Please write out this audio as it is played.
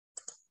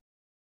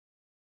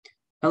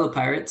Hello,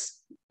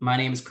 Pirates. My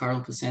name is Carlo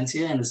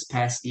Plascencia, and this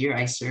past year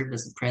I served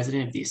as the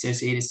president of the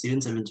Associated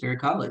Students of Ventura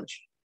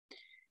College.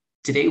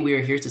 Today, we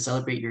are here to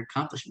celebrate your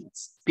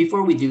accomplishments.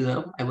 Before we do,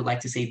 though, I would like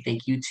to say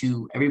thank you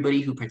to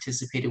everybody who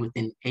participated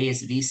within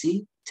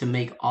ASVC to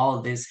make all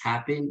of this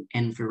happen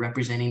and for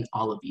representing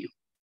all of you.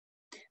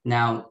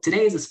 Now,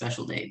 today is a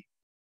special day.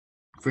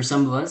 For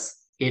some of us,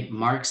 it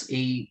marks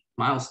a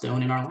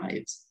milestone in our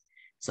lives.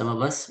 Some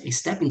of us, a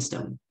stepping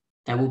stone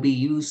that will be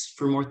used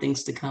for more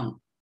things to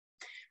come.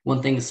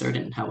 One thing is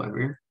certain,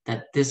 however,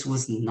 that this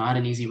was not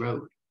an easy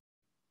road.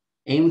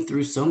 Aimed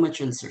through so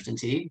much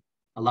uncertainty,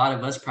 a lot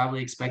of us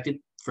probably expected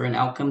for an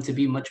outcome to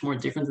be much more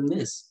different than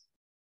this.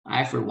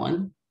 I, for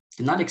one,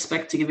 did not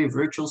expect to give a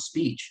virtual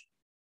speech,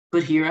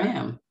 but here I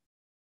am.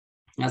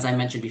 As I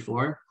mentioned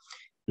before,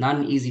 not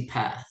an easy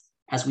path,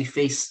 as we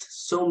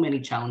faced so many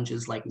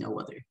challenges like no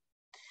other.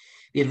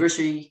 The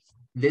adversity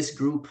this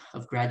group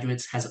of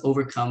graduates has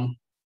overcome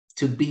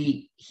to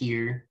be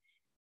here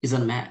is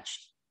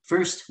unmatched.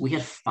 First, we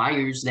had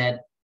fires that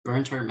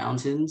burnt our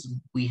mountains.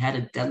 We had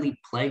a deadly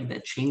plague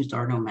that changed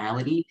our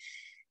normality.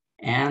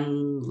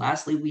 And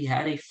lastly, we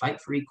had a fight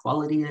for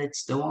equality that's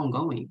still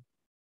ongoing.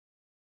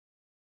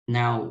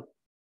 Now,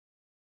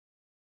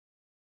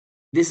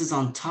 this is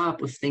on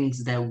top of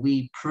things that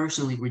we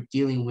personally were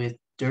dealing with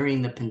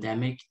during the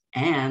pandemic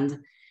and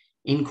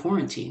in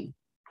quarantine.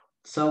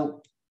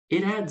 So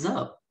it adds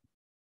up.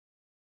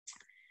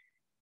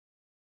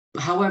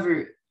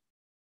 However,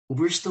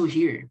 we're still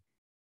here.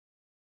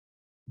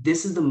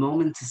 This is the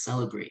moment to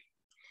celebrate.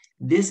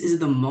 This is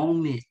the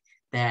moment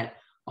that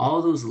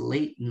all those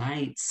late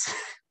nights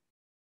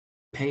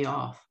pay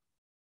off.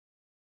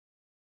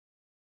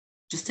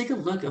 Just take a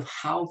look of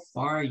how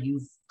far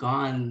you've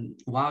gone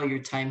while your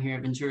time here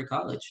at Ventura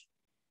College.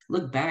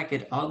 Look back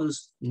at all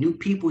those new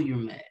people you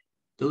met,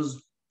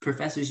 those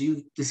professors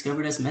you've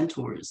discovered as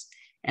mentors,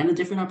 and the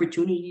different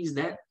opportunities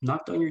that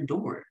knocked on your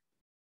door.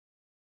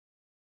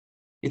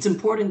 It's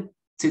important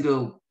to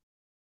go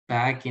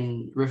back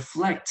and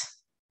reflect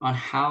on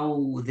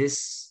how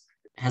this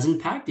has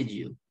impacted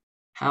you,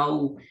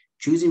 how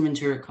choosing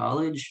Ventura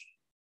College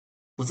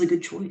was a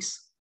good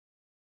choice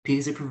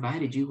because it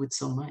provided you with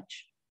so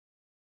much.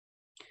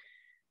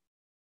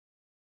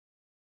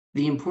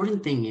 The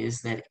important thing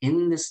is that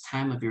in this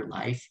time of your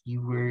life,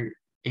 you were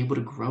able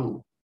to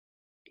grow.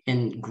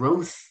 And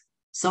growth,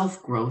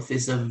 self-growth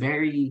is a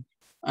very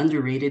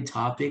underrated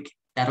topic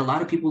that a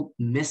lot of people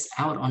miss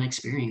out on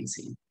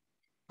experiencing.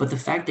 But the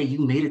fact that you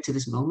made it to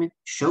this moment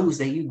shows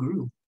that you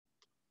grew.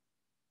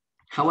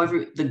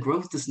 However, the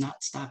growth does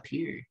not stop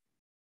here.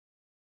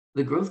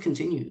 The growth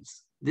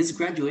continues. This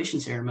graduation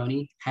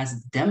ceremony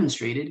has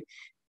demonstrated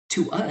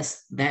to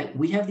us that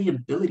we have the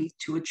ability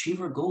to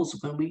achieve our goals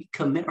when we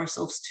commit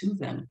ourselves to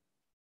them.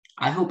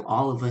 I hope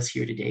all of us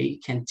here today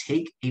can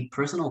take a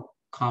personal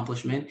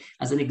accomplishment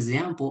as an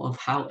example of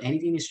how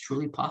anything is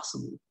truly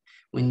possible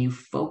when you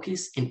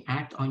focus and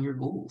act on your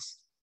goals.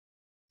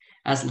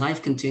 As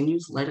life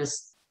continues, let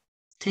us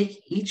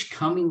take each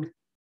coming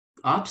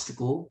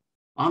obstacle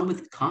on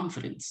with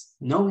confidence,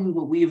 knowing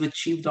what we have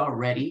achieved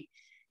already,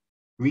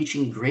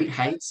 reaching great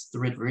heights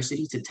through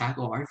adversity to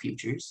tackle our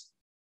futures.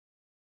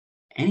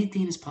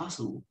 Anything is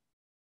possible.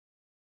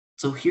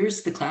 So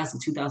here's the class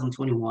of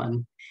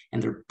 2021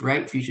 and their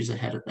bright futures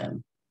ahead of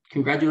them.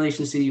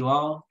 Congratulations to you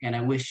all, and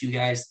I wish you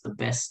guys the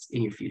best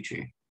in your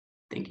future.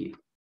 Thank you.